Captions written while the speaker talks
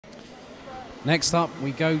Next up,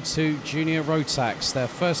 we go to Junior Road Tax, their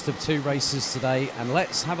first of two races today, and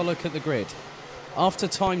let's have a look at the grid. After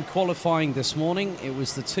time qualifying this morning, it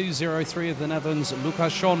was the 203 of the Netherlands,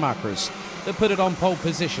 Lucas Schoenmakers, that put it on pole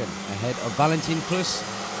position, ahead of Valentin Plus,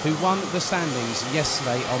 who won the standings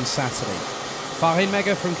yesterday on Saturday. Farin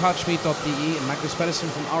Mega from Kartschmied.de and Magnus Pedersen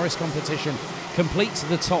from RS Competition complete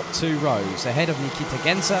the top two rows, ahead of Nikita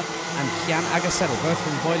Genza and Kian Agasetto, both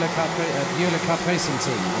from Viola Cup Racing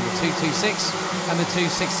Team on the 226 and the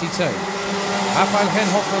 262. Rafael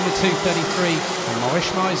Henhofer on the 233 and Maurice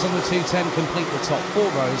Schmeis on the 210 complete the top four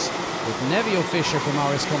rows, with Neville Fischer from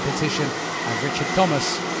RS Competition and Richard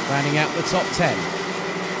Thomas rounding out the top 10.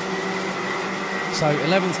 So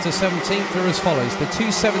 11th to 17th are as follows: the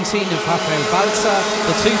 217 of Rafael Balzer,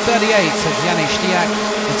 the 238 of Janis Stiak,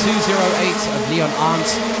 the 208 of Leon Arndt,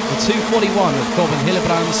 the 241 of Corbin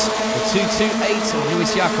Hillebrands, the 228 of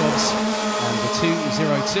Luis Jacobs, and the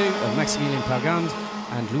 202 of Maximilian Pagand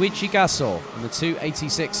and Luigi Gasso, and the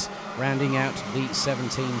 286 rounding out the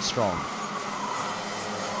 17 strong.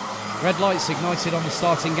 Red lights ignited on the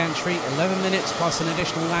starting gantry, 11 minutes plus an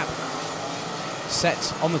additional lap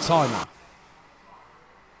set on the timer.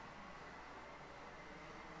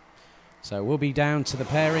 So we'll be down to the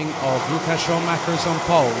pairing of Lucas Schoenmakers on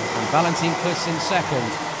pole and Valentin Plus in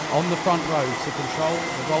second on the front row to control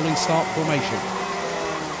the rolling start formation.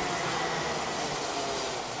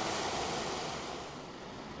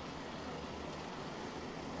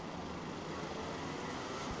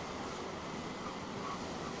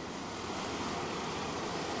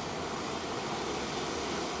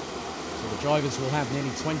 So the drivers will have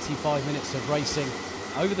nearly 25 minutes of racing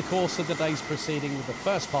over the course of the day's proceeding, with the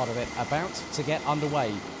first part of it about to get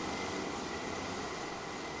underway.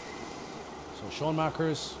 So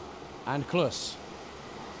Schoenmakers and Klus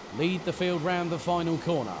lead the field round the final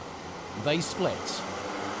corner. They split,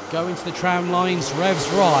 go into the tram lines, revs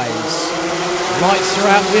rise. Lights are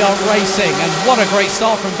out, we are racing, and what a great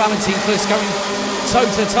start from Valentin Klus, going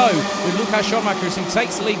toe-to-toe with Lucas Schoenmakers, who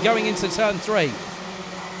takes the lead going into turn 3.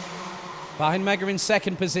 Farin Mega in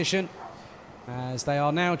second position, as they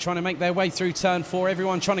are now trying to make their way through turn 4.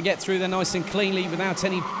 Everyone trying to get through there nice and cleanly without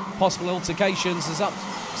any possible altercations. As up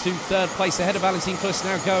to third place ahead of Valentin Plus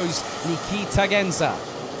now goes Nikita Genza.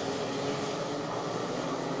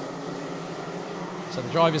 So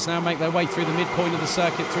the drivers now make their way through the midpoint of the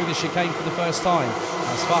circuit, through the chicane for the first time,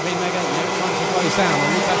 as Farin Mega now trying to close down on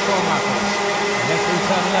Lucas Schoenmakers ahead through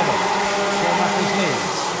turn 11. Schoenmakers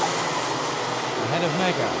leads ahead of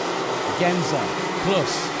Mega, Genza,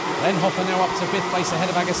 Plus. Henhofer now up to 5th place ahead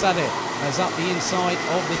of Agassade, as up the inside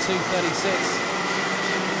of the 236.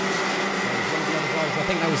 I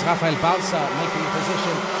think that was Rafael Balzer making the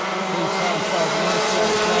position through turn 12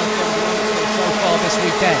 so far this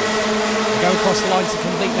weekend. They go across the line to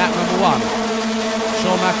complete lap number 1.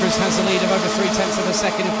 Schoenmakers has a lead of over 0.3 of a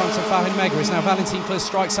second in front of Farin Mega, as now Valentin Plus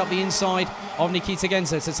strikes up the inside of Nikita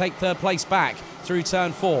Genza to take third place back through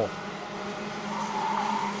turn 4.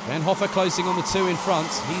 Henhofer closing on the 2 in front.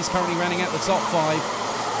 He's currently rounding out the top 5.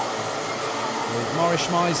 With Maurice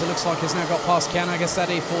Schmeis, it looks like, has now got past Kian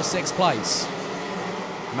Agassade for 6th place.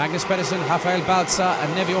 Magnus Pedersen, Rafael Balzer and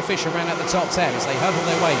Neville Fischer round out the top 10 as they hurdle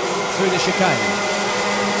their way through the chicane.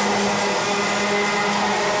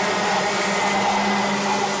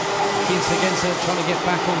 Nikita Genza trying to get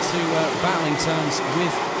back onto battling terms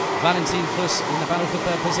with Valentin Plus in the battle for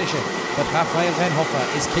third position, but Rafael Henhofer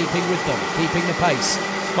is keeping with them, keeping the pace.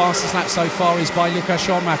 Fastest lap so far is by Lucas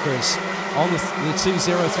Schoenmakers on the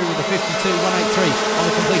 203 with the 52.183 on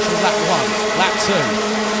the completion of lap 1. Lap 2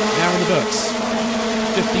 now in the books.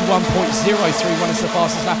 51.031 is the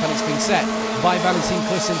fastest lap, and it's been set by Valentin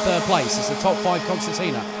Plus in third place. It's the top 5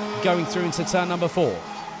 concertina going through into turn number 4.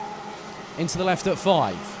 Into the left at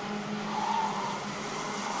 5.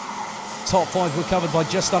 Top 5 were covered by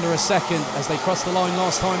just under a second as they crossed the line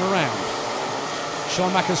last time around.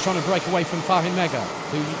 Schoenmakers trying to break away from Farin Mega,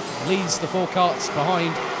 who leads the 4 carts behind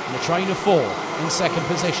in a train of 4 in second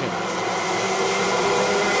position.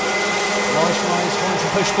 Maurice Schmeis trying to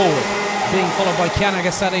push forward, being followed by Kian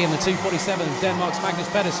Agassade in the 247 of Denmark's Magnus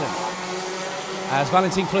Pedersen. As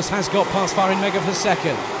Valentin Plus has got past Farin Mega for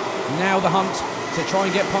second. Now the hunt to try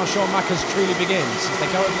and get past Schoenmakers truly begins as they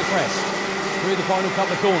go over the crest through the final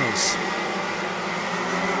couple of corners.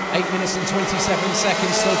 8 minutes and 27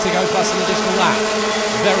 seconds still to go, plus an additional lap.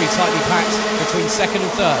 Very tightly packed between second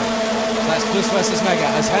and third. So that's Plus versus Mega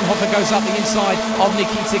as Henhofer goes up the inside of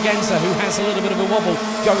Nikita Genza, who has a little bit of a wobble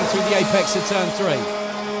going through the apex of turn 3.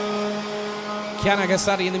 Kian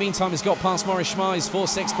Agassade in the meantime has got past Maurice Schmeis for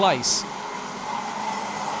 6th place.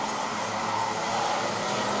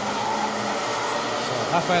 So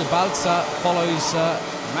Rafael Balzer follows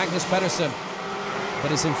Magnus Pedersen,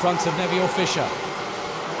 but is in front of Nevio Fischer.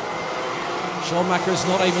 Schoenmaker is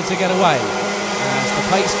not able to get away, as the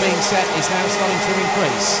pace being set is now starting to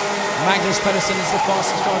increase. Magnus Pedersen is the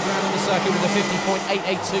fastest driver around on the circuit with a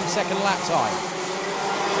 50.882 second lap time.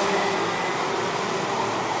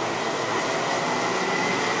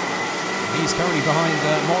 He's currently behind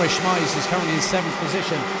Maurice Schmeis, who's currently in 7th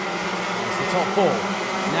position. It's the top 4.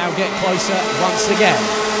 Now get closer once again.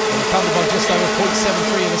 They're covered by just over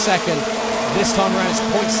 0.73 of a second. This time around it's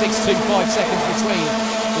 0.625 seconds between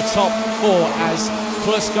the top 4 as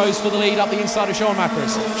Klus goes for the lead up the inside of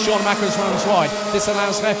Schoenmakers. Schoenmakers runs wide. This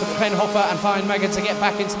allows Renhofer and Fahrenberger to get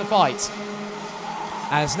back into the fight.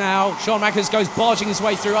 As now Schoenmakers goes barging his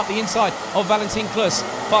way through up the inside of Valentin Klus.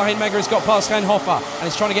 Fahrenberger has got past Renhofer and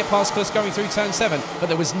is trying to get past Klus going through turn 7, but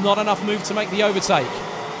there was not enough move to make the overtake.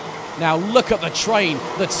 Now look at the train,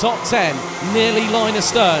 the top 10, nearly line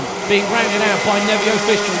astern, being rounded out by Nevio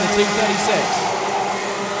Fischer in the 236.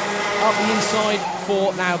 Up the inside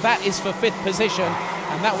for, now that is for 5th position,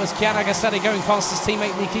 and that was Kian Agassadi going past his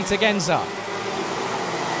teammate Nikita Genza.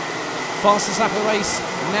 Fastest lap of the race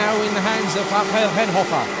now in the hands of Rafael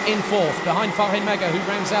Renhofer in 4th, behind Fahrenberger, who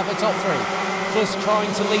rounds out the top 3. Plus trying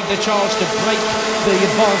to lead the charge to break the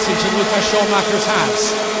advantage that Lukas Schoenmakers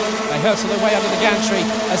has. They hurtle their way under the gantry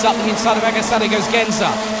as up the inside of Agassadi goes Genza.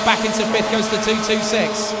 Back into 5th goes the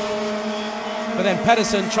 226. But then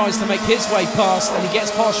Pedersen tries to make his way past, and he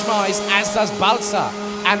gets past Schmeis, as does Balzer,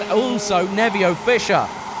 and also Nevio Fischer.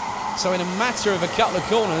 So in a matter of a couple of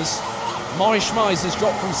corners, Maurice Schmeis has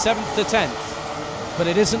dropped from 7th to 10th. But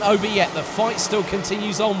it isn't over yet. The fight still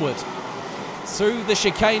continues onward. Through the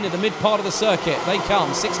chicane of the mid part of the circuit, they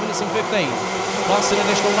come, 6 minutes and 15, plus an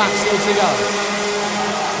additional lap still to go.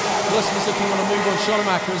 Klus was looking on a move on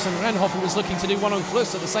Schoenmakers, and Renhofer was looking to do one on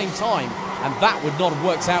Klus at the same time, and that would not have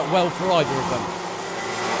worked out well for either of them.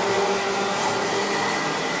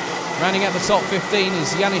 Rounding out the top 15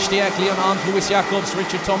 is Janis Stierk, Leon Arndt, Lewis Jacobs,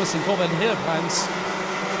 Richard Thomas and Corbin Hildebrand.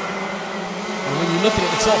 And when you look at it,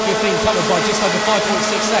 the top 15 covered by just over 5.6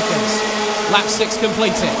 seconds. Lap 6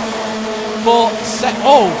 completed.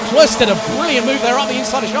 Klus did a brilliant move there up the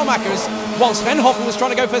inside of Schoenmakers, whilst Renhofer was trying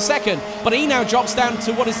to go for 2nd, but he now drops down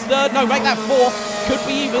to what is 3rd, no, make that 4th, could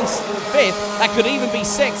be even 5th, that could even be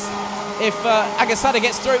 6th if Agassadi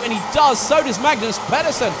gets through, and he does, so does Magnus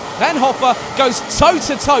Pedersen. Renhofer goes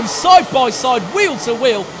toe-to-toe, side-by-side,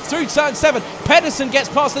 wheel-to-wheel through turn 7. Pedersen gets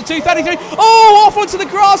past the 233, off onto the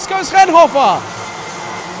grass goes Renhofer!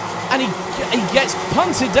 And he gets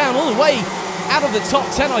punted down all the way out of the top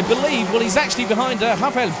 10, I believe. Well, he's actually behind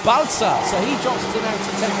Rafael Balzer, so he drops to now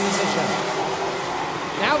to 10th position.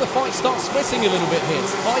 Now the fight starts splitting a little bit here.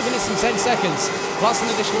 It's 5 minutes and 10 seconds, plus an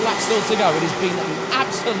additional lap still to go. It has been an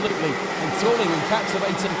absolutely enthralling and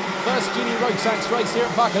captivating first junior road tax race here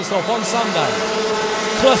at Wackersdorf on Sunday.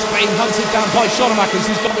 Klus being hunted down by Schoenmakers,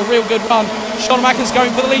 who's got the real good run. Schoenmakers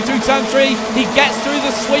going for the lead through turn 3. He gets through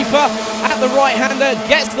the sweeper at the right-hander,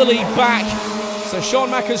 gets the lead back. So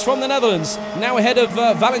Schoenmakers from the Netherlands, now ahead of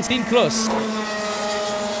Valentin Klus.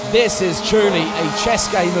 This is truly a chess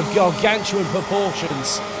game of gargantuan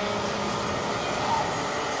proportions.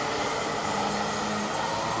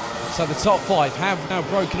 So the top 5 have now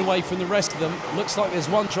broken away from the rest of them. Looks like there's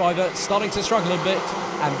one driver starting to struggle a bit,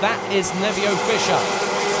 and that is Nevio Fischer.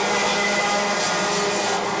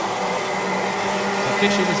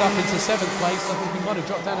 Fischer was up into 7th place. I think he might have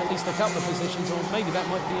dropped down at least a couple of positions, or maybe that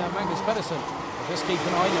might be Magnus Pedersen. Just keep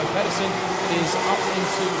an eye. Pedersen is up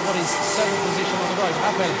into what is 7th position on the road.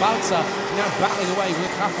 Rafael Balzer now battling away with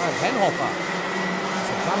Rafael Renhofer.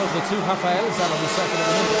 So battle of the two Rafaels out on the circuit at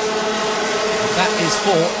the minute. And that is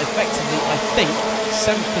for, effectively, I think,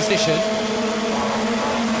 7th position.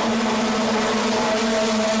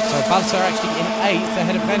 So Balzer actually in 8th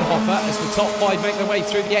ahead of Renhofer as the top 5 make their way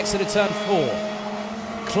through the exit of turn 4.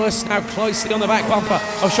 Klus now closely on the back bumper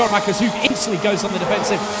of Schoenmakers, who instantly goes on the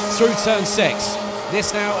defensive through turn 6.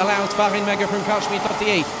 This now allows Fahrenberger from Karlsruhe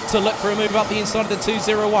to look for a move up the inside of the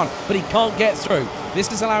 201, but he can't get through. This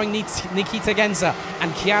is allowing Nikita Genza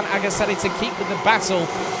and Kian Agassadi to keep with the battle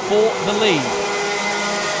for the lead.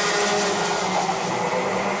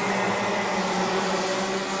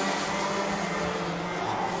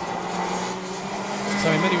 So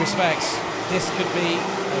in many respects, this could be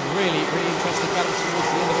a really, really interesting battle towards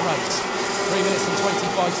the end of the race. 3 minutes and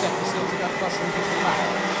 25 seconds still to go, plus an additional lap.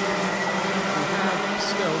 We have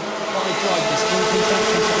still 5 drivers in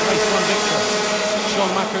contention for the race 1 victory.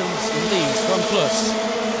 Schoenmakers leads from Klus.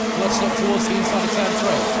 Klus up towards the inside of turn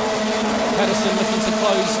 3. Pedersen looking to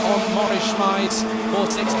close on Morris Schmeids for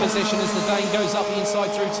 6th position as the Dane goes up the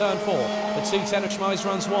inside through turn 4. The 210 of Schmeids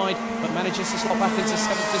runs wide, but manages to slot back into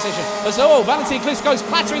 7th position. As Valentin Kliss goes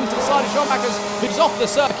clattering to the side of Schoenmakers, who's off the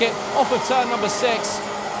circuit, off of turn number 6.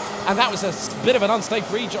 And that was a bit of an unsafe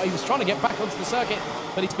rejog. He was trying to get back onto the circuit,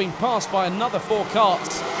 but he's been passed by another 4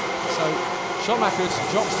 karts. So Schoenmakers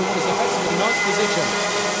drops to what is effectively 9th position.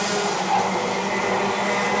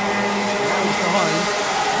 Now he's behind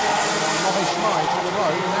Morris Schmeids on the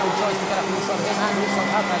road, and now he tries to get up on the side of him and also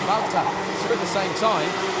Pavel Balta through at the same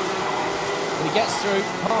time. But he gets through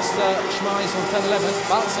past Schmeids on 10-11.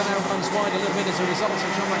 Balta now runs wide a little bit as a result of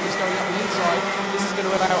Schoenmakers going up the inside. This is going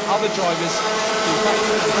to allow other drivers to back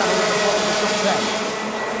through the battle at the bottom of the top 10.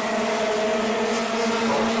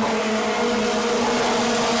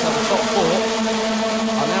 So the top 4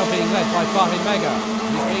 are now being led by Fahim Mega.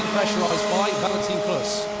 He's being pressurised by Valentin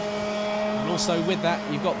Kliss. And also with that,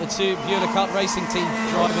 you've got the 2 Beulah Kart Racing Team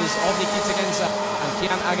drivers of Nikita Genza and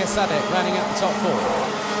Kian Agasadeh running at the top 4.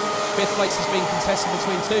 5th place has been contested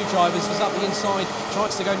between 2 drivers. He's up the inside,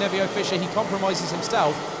 tries to go Nevio Fischer. He compromises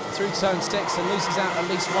himself through turn 6 and loses out at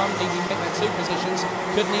least 1, leaving him at 2 positions.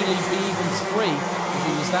 Could nearly be even 3 if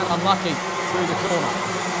he was that unlucky through the corner.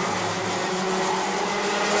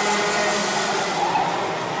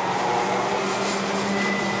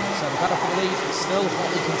 So the battle for the lead is still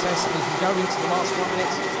hotly contested as we go into the last 1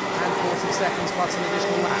 minute and 40 seconds plus an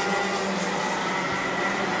additional lap.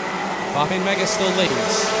 Fahim Mega still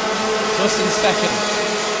leads. Kliss in second.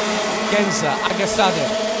 Genza,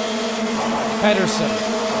 Agasadeh, Pedersen.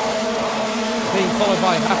 Being followed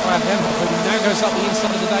by Rafael Hemhoff, who now goes up the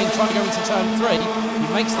inside of the Dane, trying to go into turn 3. He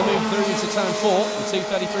makes the move through into turn 4. The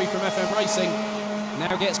 233 from FM Racing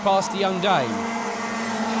now gets past the young Dane.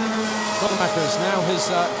 Schoenmakers now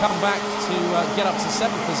has come back to get up to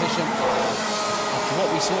 7th position after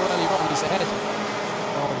what we saw earlier on. He's ahead of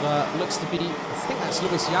looks to be, I think that's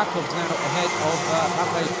Louis Jacobs now ahead of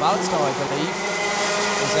Rafael Balta, I believe.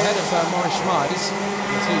 He's ahead of Morris Schmeids,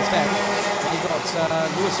 the 210. You've got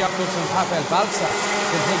Louis Jacobs and Rafael Balta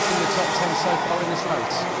completing the top 10 so far in this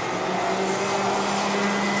race.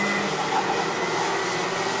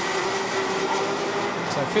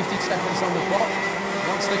 So 50 seconds on the clock.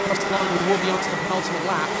 Once they cross the line, we will be on to the penultimate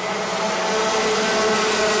lap.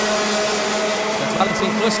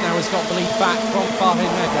 Valentin Kliss now has got the lead back from Fahim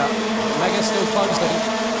Mega. Mega still closing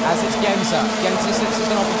as it's Genza. Genza senses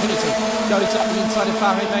an opportunity. Goes up the inside of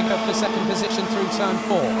Fahim Mega for 2nd position through turn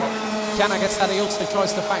 4. Kian Agasadeh also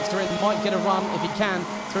tries to factor in. Might get a run if he can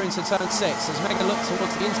through into turn 6. As Mega looks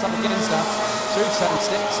towards the inside of Genza through turn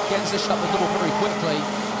 6. Genza shut the door very quickly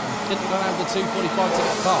and didn't allow the 245 to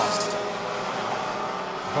get past.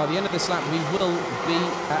 By the end of this lap, we will be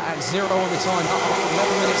at 0 on the time, after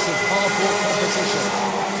 11 minutes of hard-fought competition.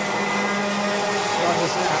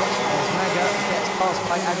 Drivers now, as Mega gets passed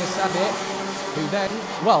by Agasadeh, who then,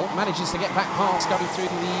 well, manages to get back past, going through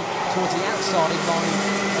towards the outside line,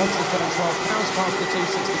 onto turn 12, pounds past the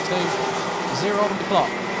 262, 0 on the clock.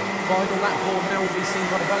 Final lap ball now will be seen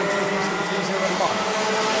by Valentin Kliss with 2:01.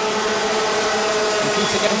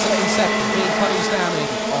 Nikita Genza in second, being closed down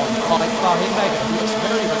on by Fahim Mega, who looks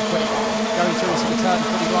very, very quick, going through his return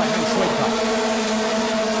for the right-hand sweeper.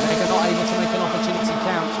 Mega not able to make an opportunity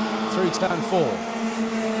count through turn 4.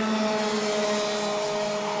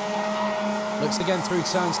 Looks again through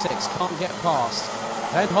turn 6, can't get past.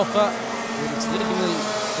 Hemhoff is leading the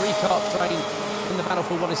 3-kart train in the battle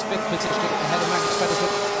for what is 5th position ahead of Magnus Pedersen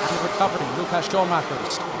and the recovering Lukas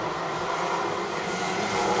Schoenmakers.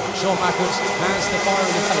 Schoenmakers has the fire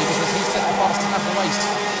in the belly because he set the fastest lap of the race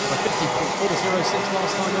by 50.406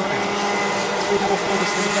 last time around. 3 more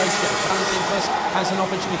corners to negotiate. Valentin Kliss has an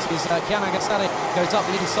opportunity as Kian Agasadeh goes up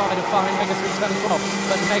the inside of Fahim Mega through turn 12,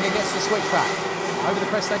 but Mega gets the switch back. Over the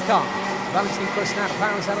crest they come. Valentin Kliss now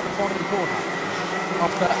powers out of the final corner.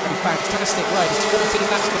 After a fantastic race, 14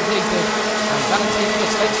 laps completed, and Valentin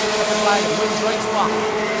Kliss takes the second flag and wins race 1.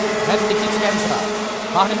 Ahead of Nikita Genza.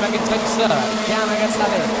 Fahim Mega takes 3rd. Kian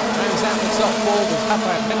Agasadeh rounds out the top 4 with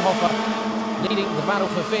Rafael Hemhoff leading the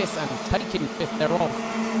battle for 5th and taking 5th thereof.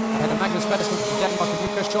 Ahead of Magnus Pedersen from Denmark and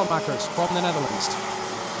Lukas Schoenmakers from the Netherlands.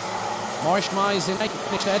 Morris Schmeids in 8th,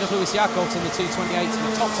 finished ahead of Louis Jacobs in the 2:28, and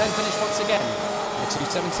the top 10 finish once again. The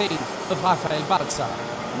 2:17 of Rafael Balta.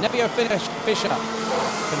 Nevio Fischer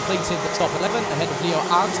completed the top 11 ahead of Leo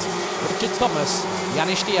Arndt, Richard Thomas,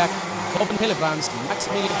 Janis Diak, Robin Hillebrands,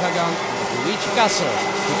 Maximilian Pagan, and Luigi Gasso,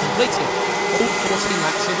 who completed all 14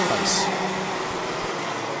 laps of the race.